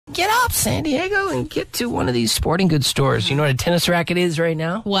stop, San Diego, and get to one of these sporting goods stores. You know what a tennis racket is right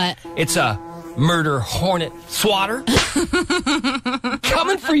now? What? It's a murder hornet swatter.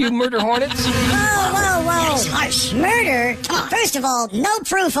 Coming for you, murder hornets. Whoa. That's harsh. Murder? Come on. First of all, no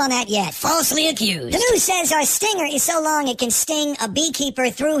proof on that yet. Falsely accused. The news says our stinger is so long it can sting a beekeeper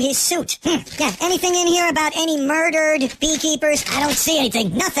through his suit. Yeah, anything in here about any murdered beekeepers? I don't see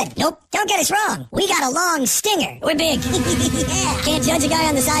anything. Nothing. Nope. Don't get us wrong. We got a long stinger. We're big. Yeah. Can't judge a guy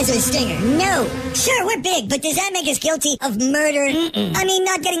on the size of his stinger. No. Sure, we're big, but does that make us guilty of murder? I mean,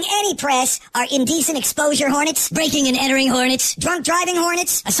 not getting any press are indecent exposure hornets, Breaking and entering hornets. drunk driving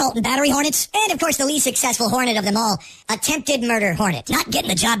hornets, Assault and battery hornets. and of course the least successful hornet of them all, attempted murder hornet. Not getting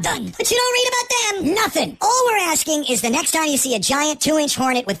the job done. But you don't read about them. Nothing. All we're asking is the next time you see a giant 2-inch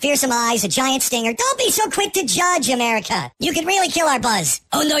hornet with fearsome eyes, a giant stinger, don't be so quick to judge, America. You could really kill our buzz.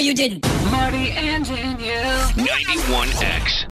 Oh, no, you didn't. Marty and Danielle. 91X.